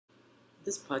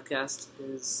This podcast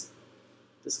is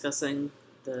discussing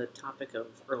the topic of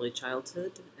early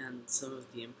childhood and some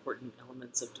of the important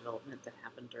elements of development that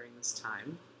happen during this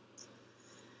time.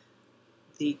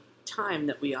 The time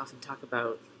that we often talk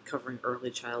about covering early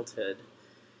childhood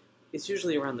is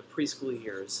usually around the preschool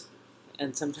years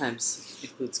and sometimes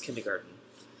includes kindergarten.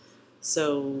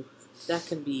 So that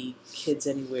can be kids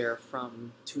anywhere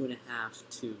from 2.5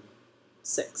 to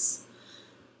 6.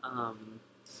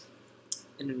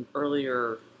 In an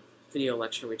earlier video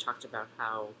lecture, we talked about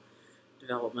how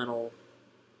developmental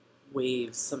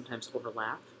waves sometimes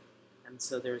overlap. And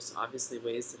so there's obviously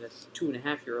ways that a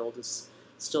 2.5-year-old is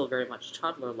still very much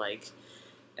toddler-like,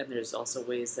 and there's also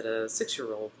ways that a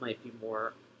 6-year-old might be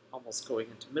more almost going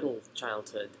into middle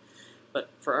childhood. But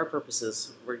for our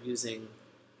purposes, we're using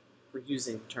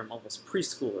the term almost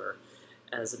preschooler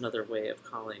as another way of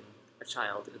calling a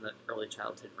child in the early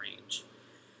childhood range.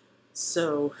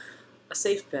 So a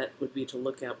safe bet would be to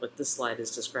look at what this slide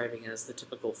is describing as the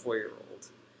typical 4-year-old.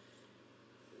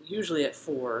 Usually at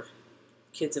 4,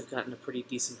 kids have gotten a pretty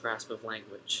decent grasp of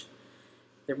language.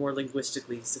 They're more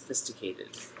linguistically sophisticated,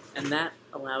 and that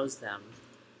allows them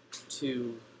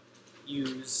to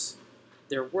use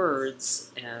their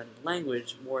words and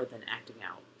language more than acting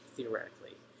out,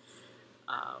 theoretically.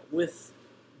 With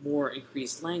more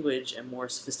increased language and more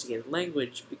sophisticated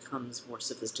language becomes more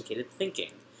sophisticated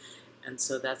thinking. And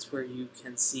so that's where you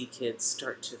can see kids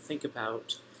start to think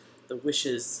about the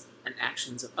wishes and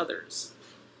actions of others.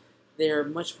 They're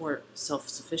much more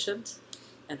self-sufficient,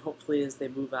 and hopefully as they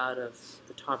move out of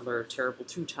the toddler terrible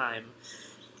 2 time,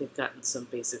 they've gotten some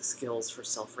basic skills for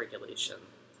self-regulation.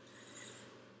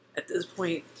 At this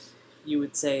point, you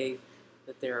would say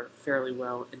that they're fairly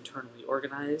well internally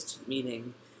organized,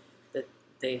 meaning that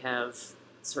they have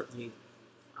certainly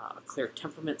a clear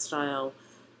temperament style,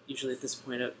 usually at this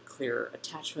point a clear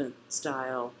attachment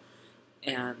style,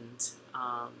 and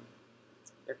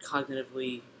they're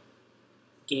cognitively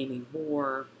gaining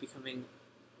more, becoming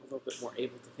a little bit more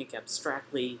able to think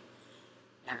abstractly,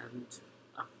 and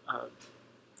the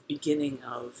beginning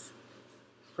of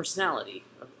personality.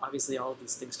 Obviously all of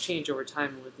these things change over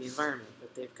time with the environment,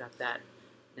 but they've got that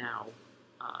now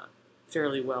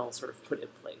fairly well sort of put in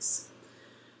place.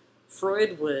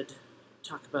 Freud would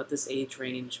talk about this age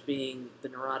range being the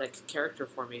neurotic character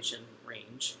formation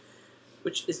range,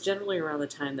 which is generally around the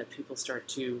time that people start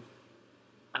to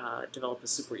develop a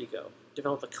superego,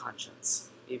 develop a conscience,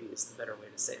 maybe is the better way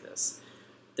to say this.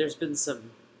 There's been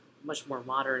some much more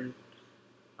modern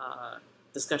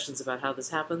discussions about how this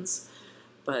happens,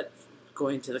 but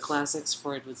going to the classics,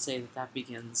 Freud would say that that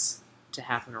begins to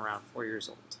happen around 4 years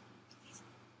old.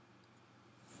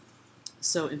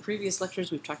 So in previous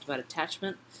lectures, we've talked about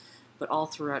attachment, but all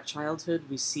throughout childhood,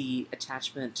 we see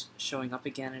attachment showing up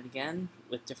again and again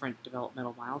with different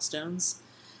developmental milestones.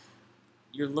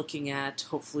 You're looking at,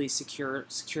 hopefully,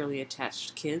 securely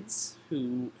attached kids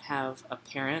who have a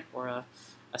parent or a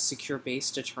secure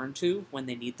base to turn to when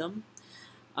they need them.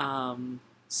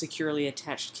 Securely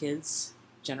attached kids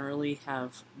generally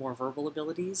have more verbal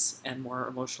abilities and more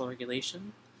emotional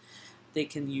regulation. They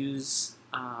can use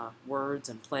words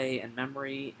and play and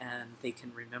memory, and they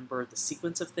can remember the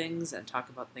sequence of things and talk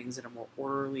about things in a more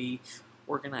orderly,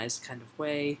 organized kind of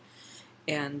way.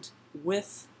 And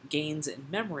with gains in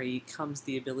memory comes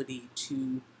the ability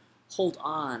to hold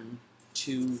on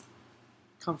to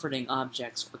comforting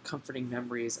objects or comforting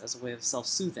memories as a way of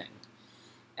self-soothing.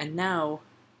 And now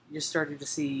you're starting to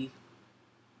see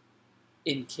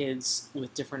in kids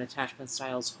with different attachment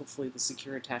styles, hopefully the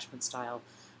secure attachment style,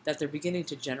 that they're beginning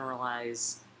to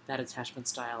generalize that attachment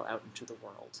style out into the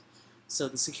world. So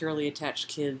the securely attached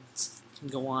kids can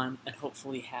go on and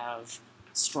hopefully have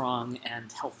strong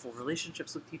and helpful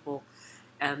relationships with people,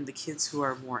 and the kids who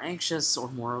are more anxious or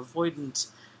more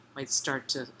avoidant might start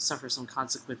to suffer some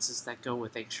consequences that go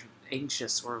with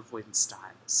anxious or avoidant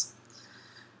styles.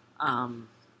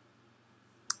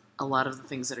 A lot of the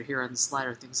things that are here on the slide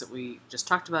are things that we just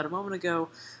talked about a moment ago,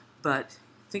 but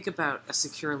think about a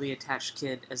securely attached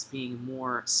kid as being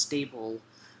more stable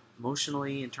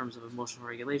emotionally in terms of emotional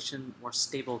regulation, more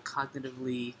stable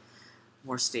cognitively,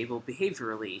 more stable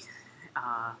behaviorally.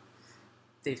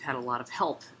 They've had a lot of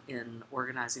help in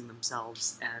organizing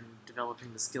themselves and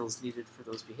developing the skills needed for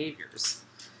those behaviors.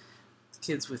 The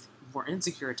kids with more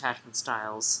insecure attachment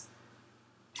styles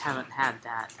haven't had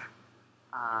that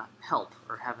help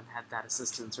or haven't had that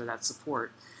assistance or that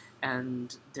support,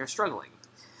 and they're struggling.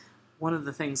 One of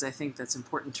the things I think that's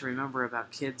important to remember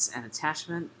about kids and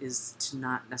attachment is to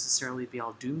not necessarily be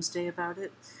all doomsday about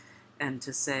it, and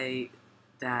to say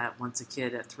that once a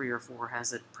kid at 3 or 4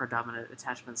 has a predominant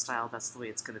attachment style, that's the way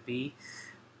it's going to be.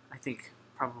 I think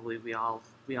probably we all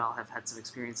have had some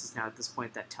experiences now at this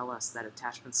point that tell us that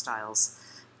attachment styles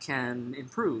can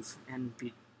improve and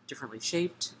be differently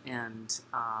shaped, and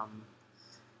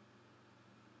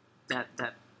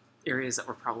that areas that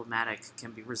were problematic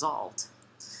can be resolved.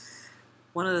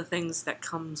 One of the things that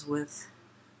comes with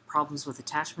problems with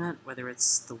attachment, whether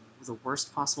it's the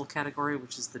worst possible category,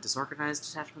 which is the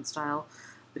disorganized attachment style,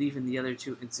 but even the other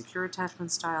two insecure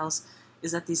attachment styles,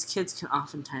 is that these kids can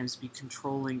oftentimes be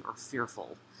controlling or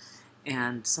fearful.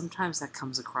 And sometimes that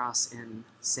comes across in,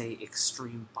 say,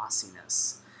 extreme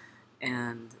bossiness.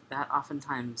 And that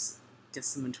oftentimes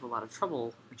gets them into a lot of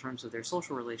trouble in terms of their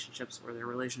social relationships or their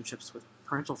relationships with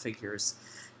parental figures,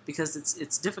 because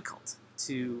it's difficult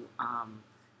to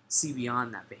see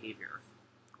beyond that behavior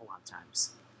a lot of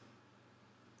times.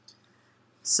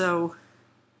 So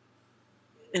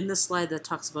in this slide that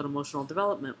talks about emotional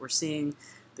development, we're seeing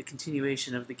the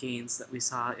continuation of the gains that we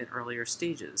saw in earlier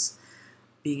stages.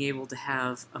 Being able to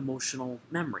have emotional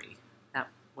memory.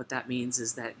 What that means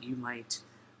is that you might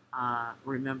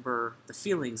remember the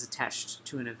feelings attached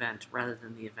to an event rather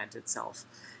than the event itself.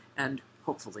 And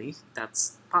hopefully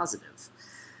that's positive.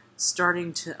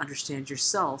 Starting to understand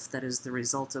yourself, that is the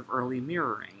result of early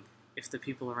mirroring. If the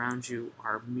people around you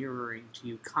are mirroring to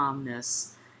you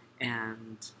calmness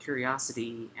and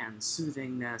curiosity and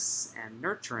soothingness and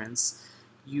nurturance,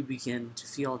 you begin to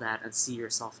feel that and see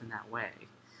yourself in that way.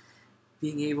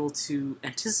 Being able to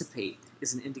anticipate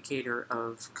is an indicator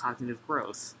of cognitive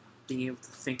growth. Being able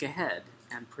to think ahead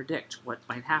and predict what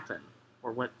might happen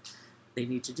or what they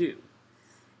need to do.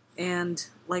 And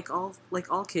like all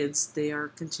kids, they're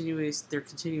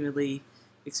continually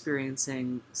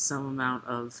experiencing some amount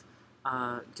of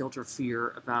guilt or fear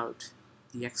about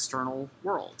the external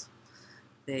world.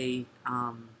 They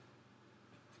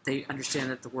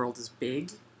understand that the world is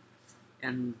big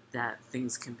and that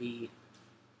things can be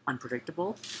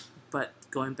unpredictable, but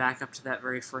going back up to that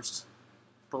very first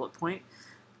bullet point,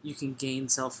 you can gain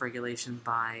self-regulation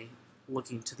by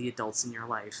looking to the adults in your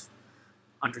life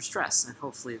under stress, and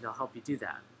hopefully they'll help you do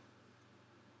that.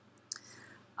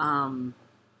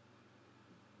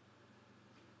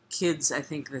 Kids, I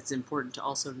think that's important to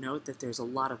also note that there's a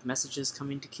lot of messages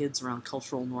coming to kids around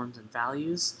cultural norms and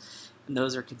values, and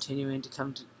those are continuing to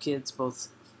come to kids both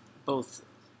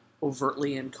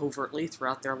overtly and covertly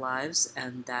throughout their lives,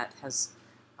 and that has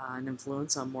an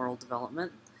influence on moral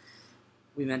development.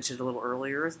 We mentioned a little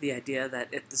earlier the idea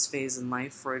that at this phase in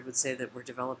life, Freud would say that we're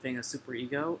developing a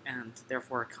superego and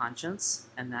therefore a conscience,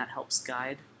 and that helps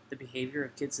guide the behavior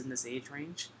of kids in this age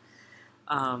range.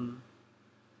 And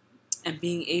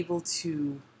being able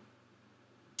to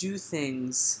do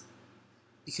things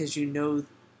because you know,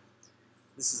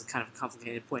 this is a kind of a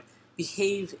complicated point,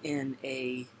 behave in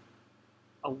a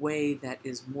way that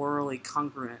is morally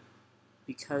congruent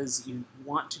because you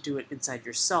want to do it inside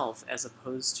yourself as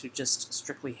opposed to just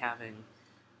strictly having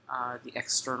the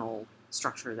external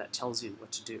structure that tells you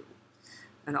what to do.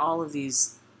 And all of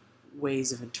these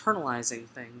ways of internalizing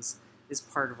things is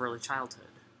part of early childhood.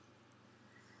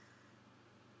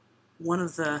 One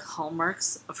of the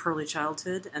hallmarks of early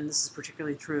childhood, and this is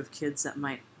particularly true of kids that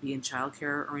might be in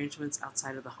childcare arrangements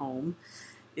outside of the home,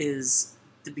 is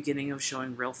the beginning of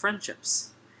showing real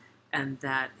friendships. And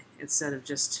that instead of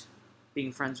just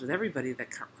being friends with everybody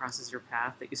that crosses your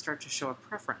path, that you start to show a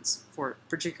preference for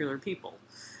particular people.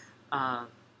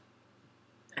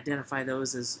 Identify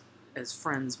those as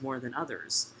friends more than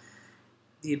others.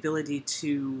 The ability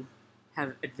to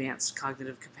have advanced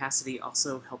cognitive capacity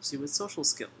also helps you with social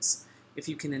skills. If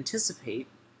you can anticipate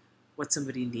what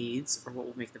somebody needs or what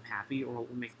will make them happy or what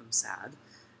will make them sad,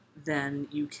 then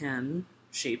you can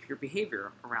shape your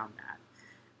behavior around that.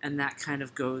 And that kind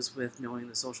of goes with knowing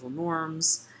the social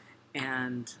norms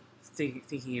and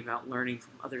thinking about learning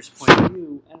from others' point of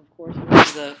view. And of course, one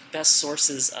of the best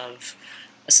sources of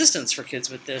assistance for kids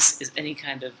with this is any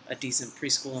kind of a decent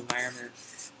preschool environment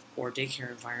or daycare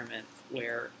environment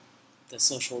where the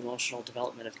social emotional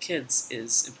development of kids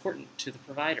is important to the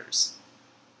providers.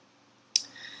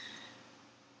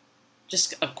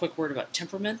 Just a quick word about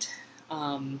temperament.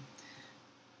 And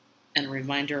a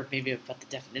reminder maybe about the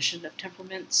definition of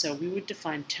temperament. So we would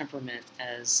define temperament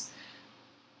as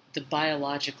the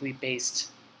biologically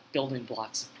based building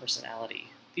blocks of personality.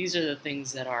 These are the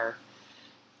things that are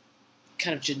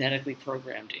kind of genetically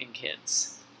programmed in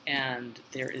kids. And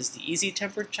there is the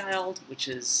easy-tempered child, which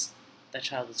is that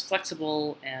child is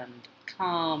flexible and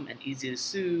calm and easy to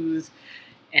soothe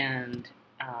and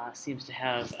seems to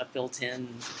have a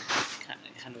built-in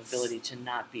kind of ability to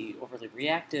not be overly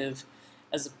reactive,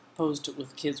 as opposed to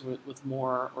with kids with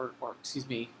more,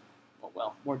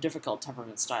 more difficult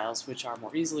temperament styles, which are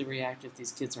more easily reactive.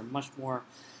 These kids are much more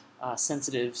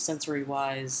sensitive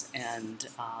sensory-wise and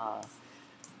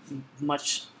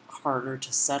much harder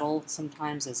to settle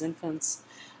sometimes as infants.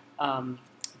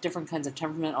 Different kinds of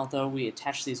temperament, although we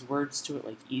attach these words to it,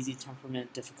 like easy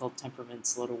temperament, difficult temperament,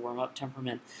 slow to warm up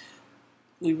temperament,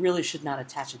 we really should not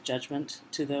attach a judgment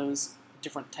to those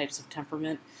different types of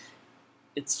temperament.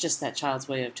 It's just that child's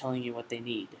way of telling you what they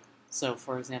need. So,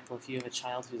 for example, if you have a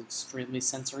child who's extremely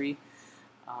sensory,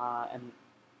 and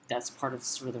that's part of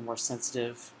sort of the more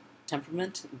sensitive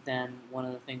temperament, then one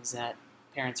of the things that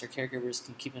parents or caregivers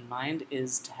can keep in mind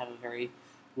is to have a very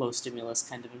low stimulus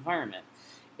kind of environment.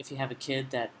 If you have a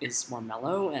kid that is more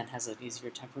mellow and has an easier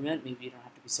temperament, maybe you don't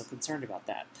have to be so concerned about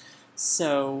that.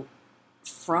 So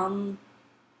from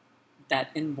that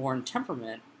inborn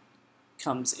temperament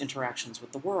comes interactions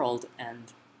with the world,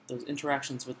 and those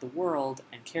interactions with the world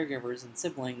and caregivers and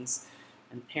siblings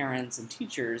and parents and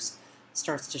teachers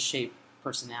starts to shape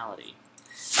personality.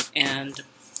 And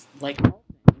like all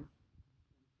things,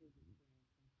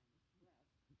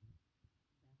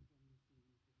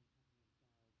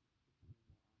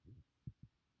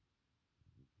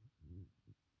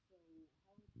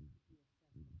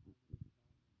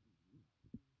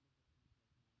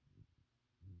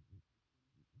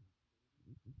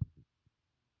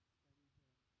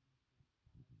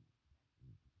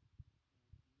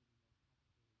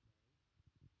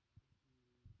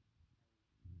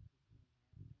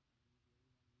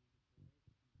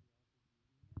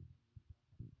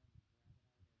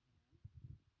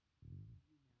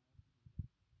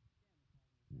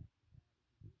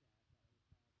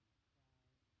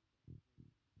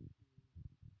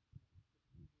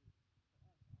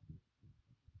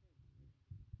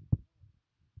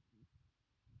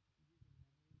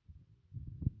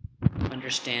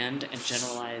 understand and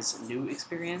generalize new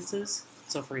experiences.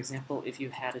 So, for example, if you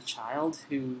had a child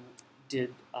who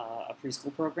did a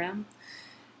preschool program,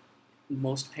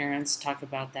 most parents talk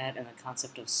about that in the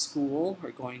concept of school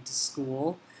or going to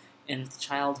school. And if the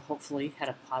child hopefully had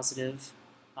a positive,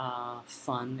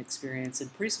 fun experience in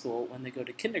preschool, when they go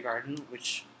to kindergarten,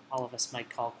 which all of us might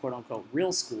call quote unquote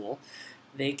real school,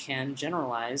 they can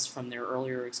generalize from their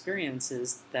earlier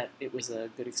experiences that it was a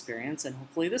good experience, and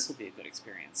hopefully this will be a good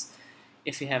experience.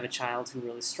 If you have a child who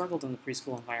really struggled in the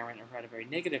preschool environment or had a very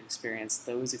negative experience,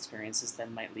 those experiences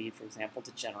then might lead, for example,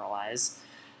 to generalize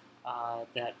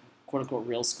that quote-unquote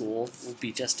real school will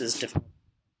be just as difficult.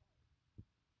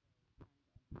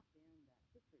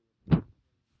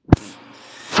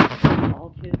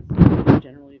 All kids are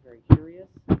generally very curious.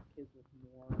 Kids with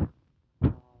more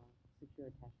secure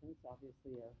attachments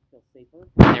obviously feel safer,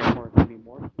 and therefore can be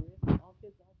more curious. All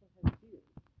kids also have fears,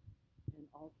 and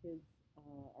all kids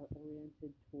are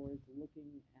oriented towards looking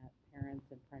at parents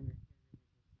and primary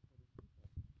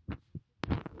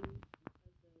caregivers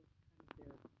because of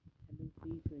their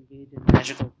tendency to engage in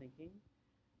magical thinking.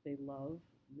 They love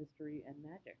mystery and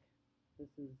magic. This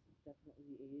is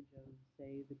definitely the age of,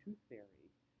 say, the Tooth Fairy,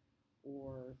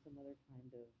 or some other kind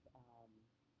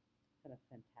of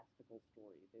fantastical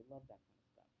story. They love that kind of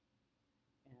stuff,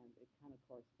 and it kind of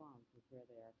corresponds with where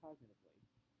they are cognitively.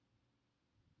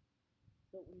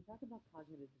 So when you talk about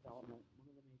cognitive development, one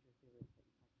of the major theorists that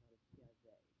you talk about is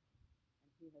Piaget,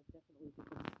 and he has definitely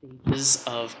different stages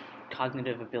of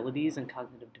cognitive abilities and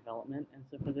cognitive development. And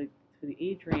so for the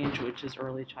age range, which is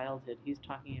early childhood, he's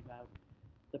talking about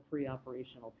the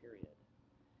pre-operational period.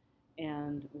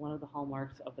 And one of the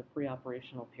hallmarks of the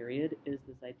pre-operational period is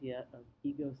this idea of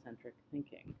egocentric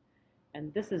thinking.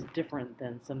 And this is different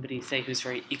than somebody, say, who's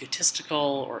very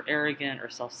egotistical or arrogant or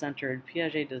self-centered.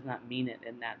 Piaget does not mean it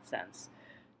in that sense.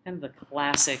 Kind of the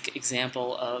classic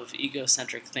example of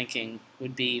egocentric thinking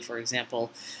would be, for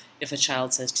example, if a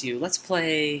child says to you, let's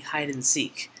play hide and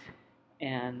seek,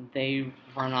 and they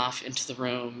run off into the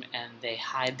room and they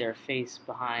hide their face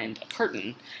behind a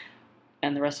curtain,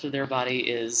 and the rest of their body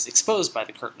is exposed by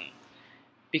the curtain.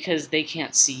 Because they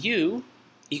can't see you,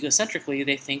 egocentrically,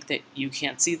 they think that you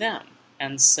can't see them.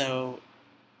 And so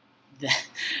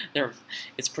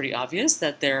it's pretty obvious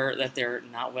that they're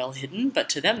not well hidden, but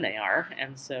to them they are.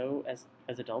 And so as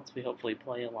adults, we hopefully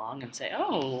play along and say,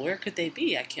 oh, where could they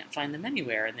be? I can't find them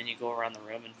anywhere. And then you go around the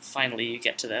room and finally you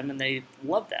get to them, and they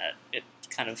love that. It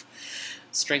kind of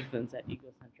strengthens that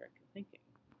egocentric thinking.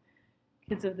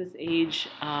 Kids of this age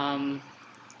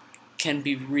can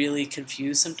be really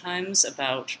confused sometimes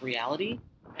about reality,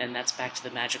 and that's back to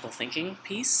the magical thinking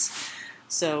piece.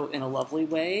 So in a lovely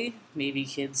way, maybe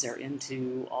kids are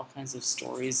into all kinds of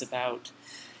stories about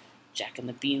Jack and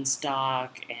the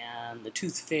Beanstalk and the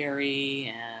Tooth Fairy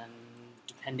and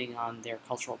depending on their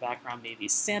cultural background, maybe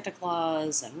Santa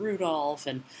Claus and Rudolph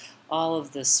and all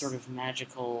of this sort of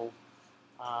magical,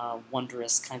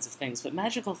 wondrous kinds of things. But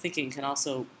magical thinking can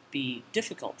also be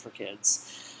difficult for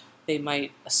kids. They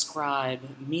might ascribe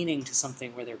meaning to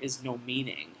something where there is no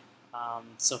meaning.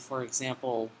 So, for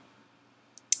example,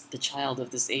 the child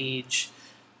of this age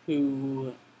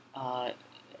who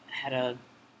had a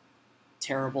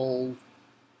terrible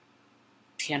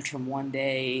tantrum one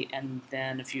day, and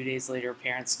then a few days later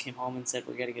parents came home and said,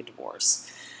 we're getting a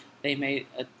divorce. They may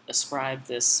ascribe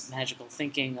this magical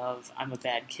thinking of, I'm a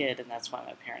bad kid and that's why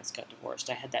my parents got divorced.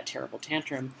 I had that terrible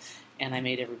tantrum and I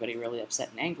made everybody really upset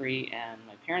and angry, and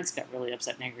my parents got really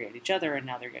upset and angry at each other, and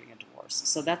now they're getting a divorce.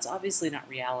 So that's obviously not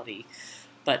reality,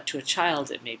 but to a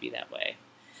child it may be that way.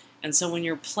 And so when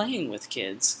you're playing with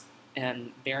kids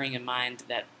and bearing in mind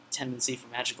that tendency for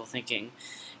magical thinking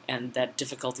and that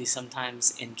difficulty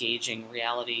sometimes engaging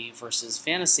reality versus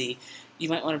fantasy, you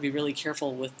might want to be really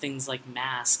careful with things like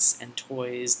masks and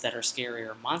toys that are scary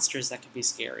or monsters that could be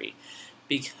scary,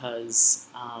 because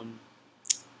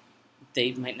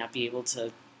they might not be able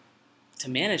to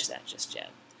manage that just yet.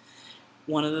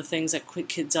 One of the things that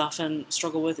kids often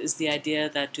struggle with is the idea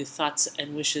that do thoughts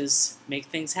and wishes make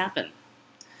things happen?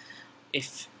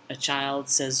 If a child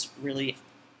says really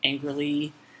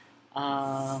angrily,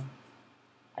 I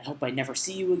hope I never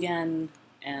see you again,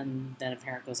 and then a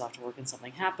parent goes off to work and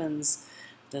something happens,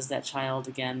 does that child,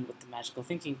 again, with the magical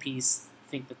thinking piece,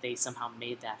 think that they somehow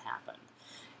made that happen?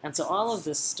 And so all of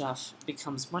this stuff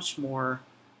becomes much more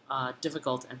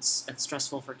difficult and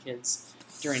stressful for kids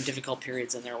during difficult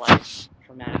periods in their life,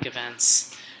 traumatic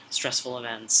events, stressful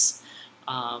events,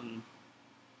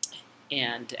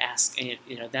 and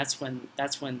that's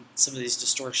when some of these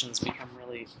distortions become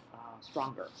really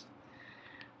stronger.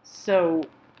 So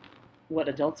what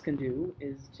adults can do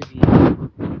is to be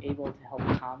able to help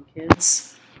calm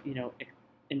kids,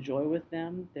 enjoy with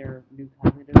them their new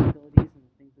cognitive abilities and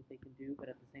the things that they can do, but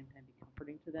at the same time be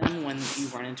comforting to them when you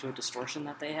run into a distortion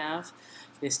that they have.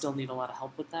 They still need a lot of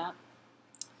help with that.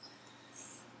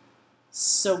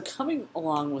 So coming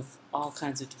along with all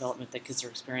kinds of development that kids are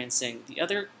experiencing, the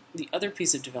other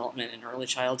piece of development in early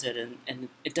childhood, and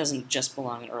it doesn't just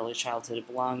belong in early childhood, it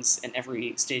belongs in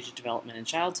every stage of development in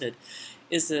childhood,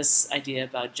 is this idea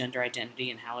about gender identity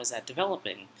and how is that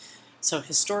developing. So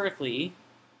historically,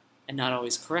 and not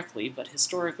always correctly, but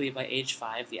historically by age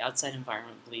 5, the outside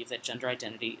environment believed that gender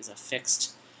identity is a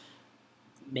fixed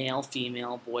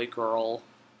male-female, boy-girl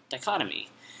dichotomy.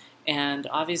 And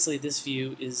obviously this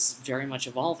view is very much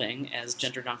evolving as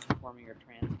gender nonconforming or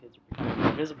trans kids are becoming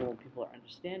more visible and people are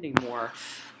understanding more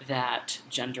that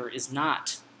gender is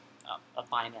not a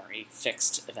binary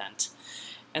fixed event.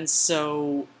 And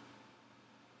so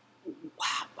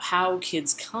how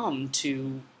kids come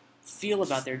to feel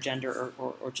about their gender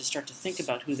or to start to think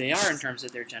about who they are in terms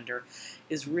of their gender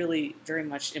is really very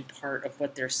much in part of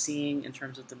what they're seeing in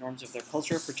terms of the norms of their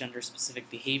culture for gender-specific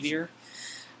behavior.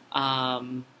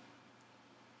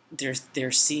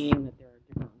 They're seeing that there are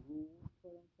different rules,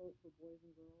 quote unquote, for boys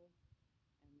and girls,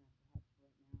 and that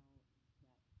perhaps right now that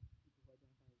people who identify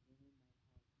as women might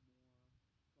have more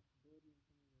flexibility in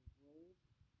some of those roles.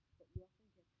 But you often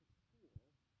get to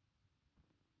school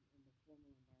in the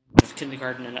formal environment of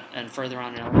kindergarten and further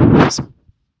on in elementary school.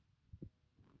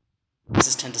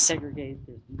 Classes tend to segregate.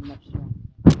 There's much stronger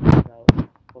messages about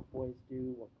what boys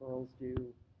do, what girls do,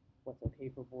 what's okay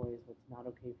for boys, what's not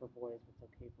okay for boys, what's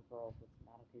okay for girls, what's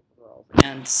not okay for girls.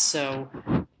 And so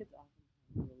kids often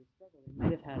really struggle. They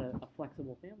might have had a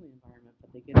flexible family environment,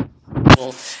 but they get into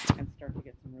school and start to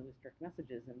get some really strict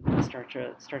messages and start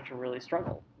to really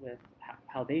struggle with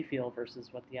how they feel versus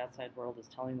what the outside world is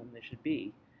telling them they should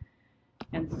be.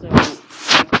 And so,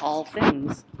 like all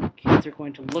things, kids are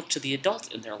going to look to the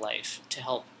adult in their life to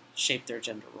help shape their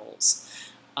gender roles.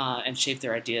 And shape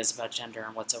their ideas about gender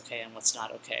and what's okay and what's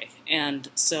not okay. And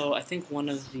so I think one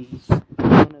of the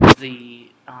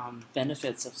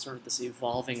benefits of sort of this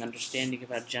evolving understanding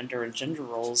about gender and gender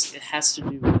roles, it has to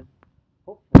do with,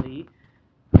 hopefully,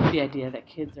 the idea that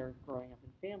kids are growing up in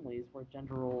families where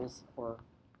gender roles or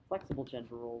flexible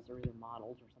gender roles are either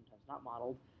modeled or sometimes not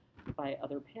modeled by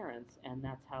other parents, and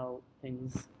that's how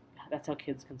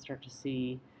kids can start to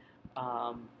see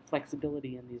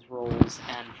flexibility in these roles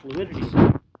and fluidity.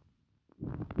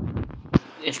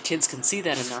 If kids can see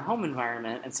that in their home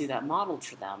environment and see that modeled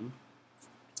for them,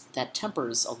 that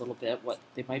tempers a little bit what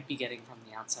they might be getting from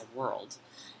the outside world,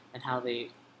 and how they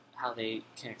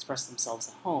can express themselves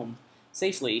at home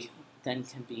safely then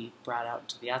can be brought out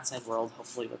into the outside world,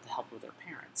 hopefully with the help of their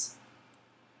parents.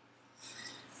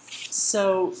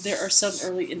 So there are some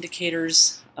early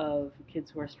indicators of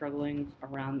kids who are struggling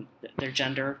around their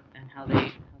gender and how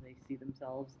they see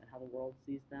themselves and how the world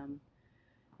sees them.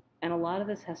 And a lot of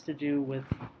this has to do with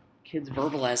kids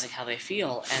verbalizing how they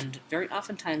feel. And very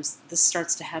oftentimes this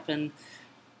starts to happen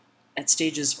at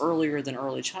stages earlier than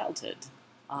early childhood.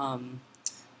 Um,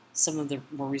 some of the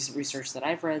more recent research that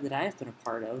I've read that I've been a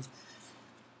part of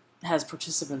has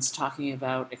participants talking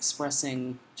about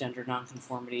expressing gender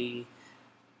nonconformity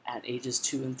at ages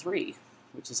 2 and 3,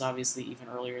 which is obviously even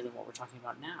earlier than what we're talking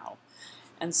about now.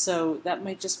 And so that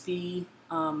might just be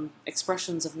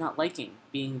expressions of not liking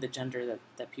being the gender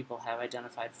that people have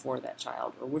identified for that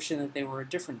child, or wishing that they were a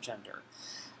different gender.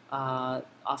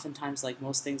 Oftentimes, like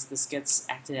most things, this gets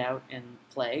acted out in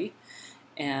play,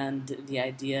 and the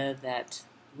idea that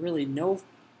really no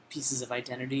pieces of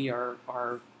identity are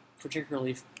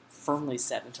particularly firmly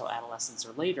set until adolescence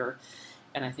or later.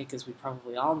 And I think, as we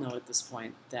probably all know at this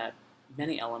point, that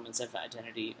many elements of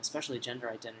identity, especially gender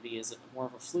identity, is more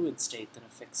of a fluid state than a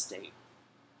fixed state.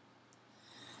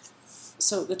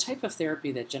 So the type of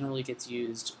therapy that generally gets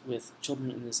used with children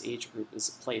in this age group is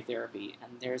play therapy,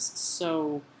 and there's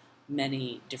so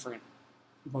many different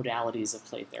modalities of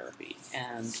play therapy.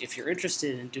 And if you're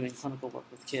interested in doing clinical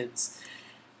work with kids,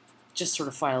 just sort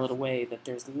of file it away that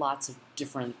there's lots of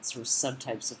different sort of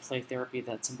subtypes of play therapy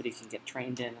that somebody can get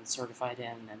trained in and certified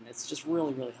in, and it's just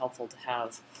really, really helpful to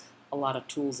have a lot of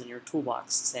tools in your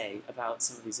toolbox, say, about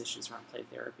some of these issues around play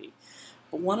therapy.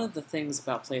 But one of the things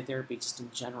about play therapy just in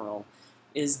general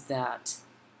is that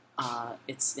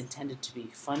it's intended to be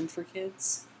fun for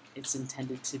kids. It's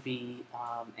intended to be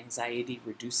anxiety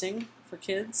reducing for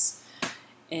kids.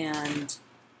 And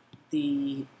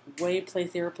the way play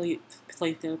therapy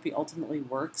ultimately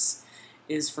works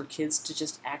is for kids to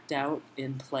just act out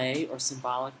in play or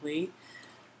symbolically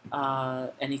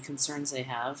any concerns they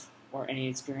have or any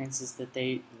experiences that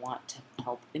they want to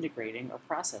help integrating or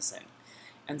processing.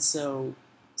 And so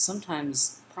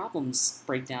sometimes problems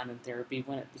break down in therapy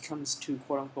when it becomes too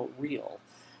quote-unquote real.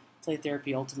 Play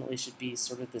therapy ultimately should be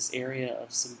sort of this area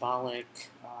of symbolic,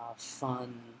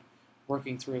 fun,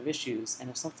 working through of issues. And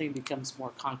if something becomes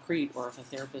more concrete, or if a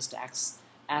therapist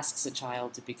asks a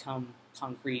child to become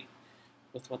concrete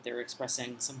with what they're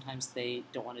expressing, sometimes they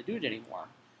don't want to do it anymore,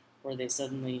 or they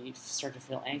suddenly start to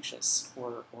feel anxious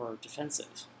or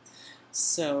defensive.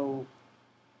 So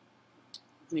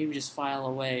maybe just file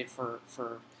away for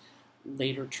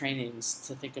later trainings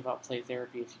to think about play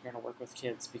therapy if you're going to work with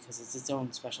kids, because it's its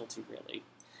own specialty, really.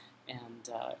 And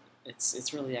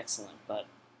it's really excellent, but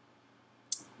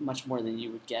much more than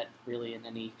you would get really in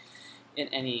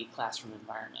any classroom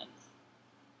environment.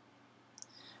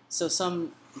 So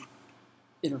some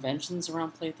interventions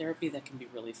around play therapy that can be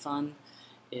really fun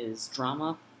is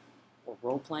drama or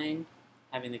role-playing,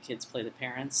 having the kids play the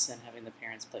parents and having the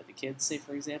parents play the kids, say,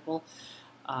 for example.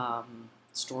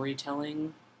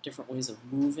 Storytelling, different ways of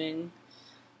moving.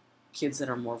 Kids that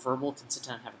are more verbal can sit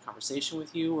down and have a conversation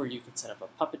with you, or you could set up a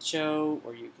puppet show,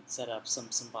 or you could set up some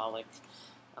symbolic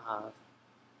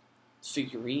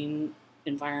figurine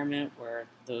environment where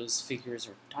those figures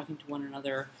are talking to one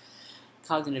another.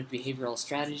 Cognitive behavioral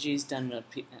strategies done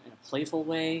in a playful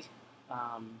way.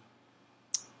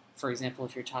 For example,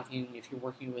 if you're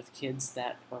working with kids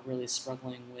that are really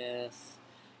struggling with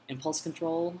impulse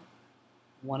control,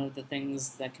 one of the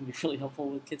things that can be really helpful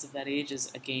with kids of that age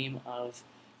is a game of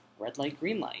red light,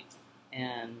 green light.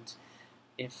 And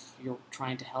if you're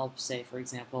trying to help, say, for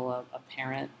example, a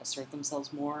parent assert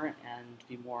themselves more and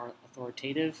be more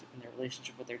authoritative in their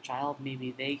relationship with their child,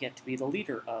 maybe they get to be the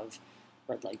leader of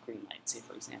red light, green light, say,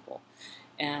 for example.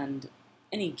 And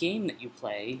any game that you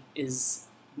play is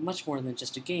much more than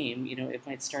just a game. You know, it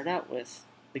might start out with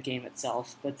the game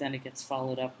itself, but then it gets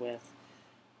followed up with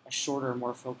a shorter,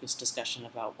 more focused discussion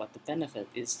about what the benefit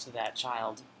is to that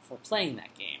child for playing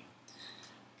that game.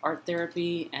 Art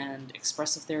therapy and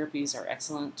expressive therapies are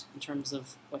excellent in terms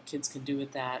of what kids can do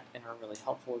with that and are really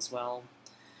helpful as well.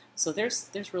 So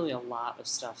there's really a lot of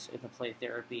stuff in the play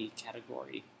therapy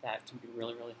category that can be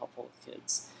really, really helpful with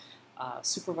kids.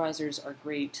 Supervisors are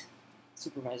great.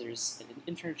 Supervisors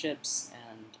in internships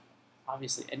and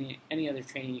obviously any other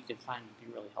training you can find would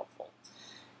be really helpful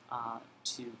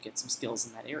to get some skills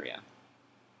in that area.